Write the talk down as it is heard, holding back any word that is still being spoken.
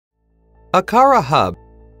Aqara Hub.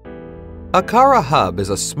 Aqara Hub is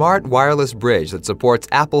a smart wireless bridge that supports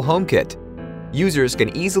Apple HomeKit. Users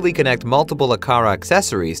can easily connect multiple Aqara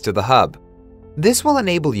accessories to the hub. This will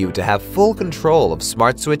enable you to have full control of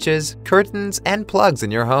smart switches, curtains, and plugs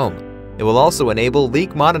in your home. It will also enable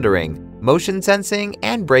leak monitoring, motion sensing,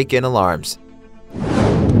 and break-in alarms.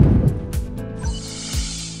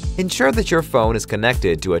 Ensure that your phone is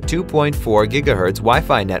connected to a 2.4 GHz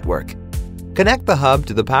Wi-Fi network. Connect the hub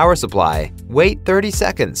to the power supply. Wait 30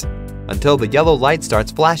 seconds until the yellow light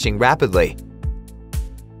starts flashing rapidly.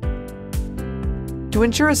 To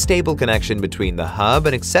ensure a stable connection between the hub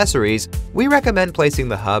and accessories, we recommend placing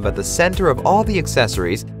the hub at the center of all the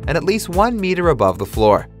accessories and at least 1 meter above the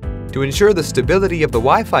floor. To ensure the stability of the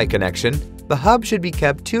Wi-Fi connection, the hub should be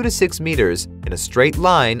kept 2 to 6 meters in a straight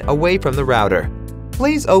line away from the router.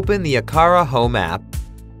 Please open the Aqara Home app.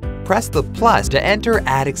 Press the plus to enter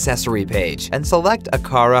Add Accessory page and select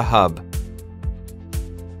Aqara Hub.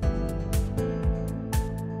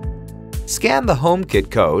 Scan the HomeKit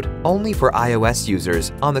code, only for iOS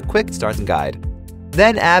users, on the Quick Start Guide.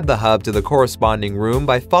 Then add the hub to the corresponding room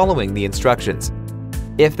by following the instructions.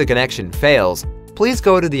 If the connection fails, please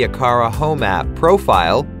go to the Aqara Home app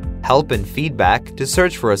Profile, Help and Feedback to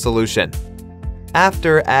search for a solution.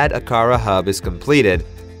 After Add Aqara Hub is completed,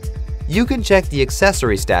 you can check the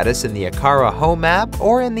accessory status in the Aqara Home app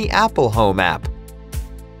or in the Apple Home app.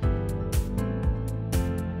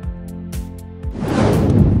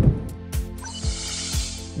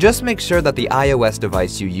 Just make sure that the iOS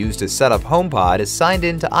device you use to set up HomePod is signed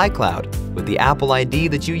in to iCloud with the Apple ID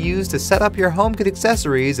that you use to set up your HomeKit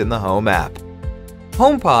accessories in the Home app.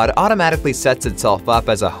 HomePod automatically sets itself up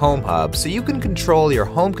as a home hub so you can control your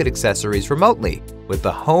HomeKit accessories remotely with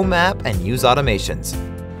the Home app and use automations.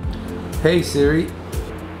 Hey Siri.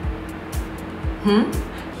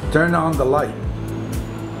 Turn on the light.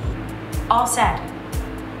 All set.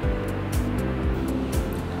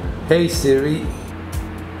 Hey Siri.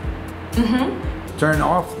 Turn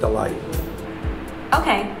off the light.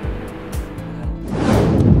 Okay.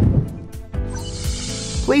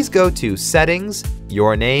 Please go to Settings,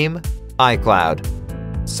 Your Name, iCloud.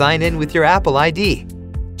 Sign in with your Apple ID.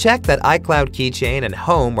 Check that iCloud keychain and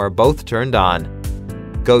Home are both turned on.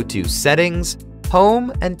 Go to Settings,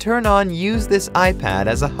 Home, and turn on Use this iPad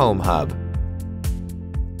as a home hub.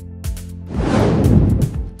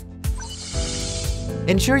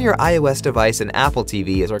 Ensure your iOS device and Apple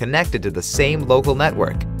TV are connected to the same local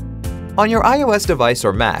network. On your iOS device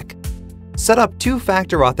or Mac, set up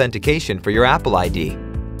two-factor authentication for your Apple ID.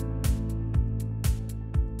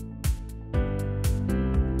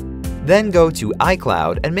 Then go to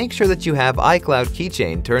iCloud and make sure that you have iCloud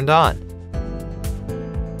keychain turned on.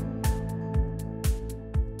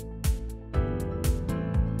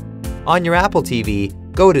 On your Apple TV,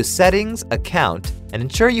 go to Settings, Account, and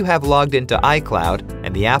ensure you have logged into iCloud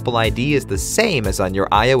and the Apple ID is the same as on your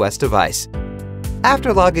iOS device.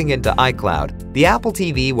 After logging into iCloud, the Apple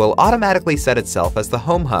TV will automatically set itself as the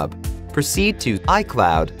Home Hub. Proceed to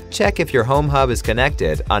iCloud, check if your Home Hub is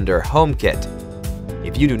connected under HomeKit.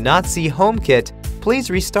 If you do not see HomeKit, please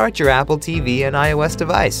restart your Apple TV and iOS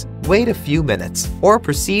device. Wait a few minutes, or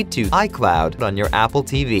proceed to iCloud on your Apple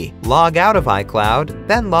TV. Log out of iCloud,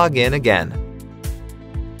 then log in again.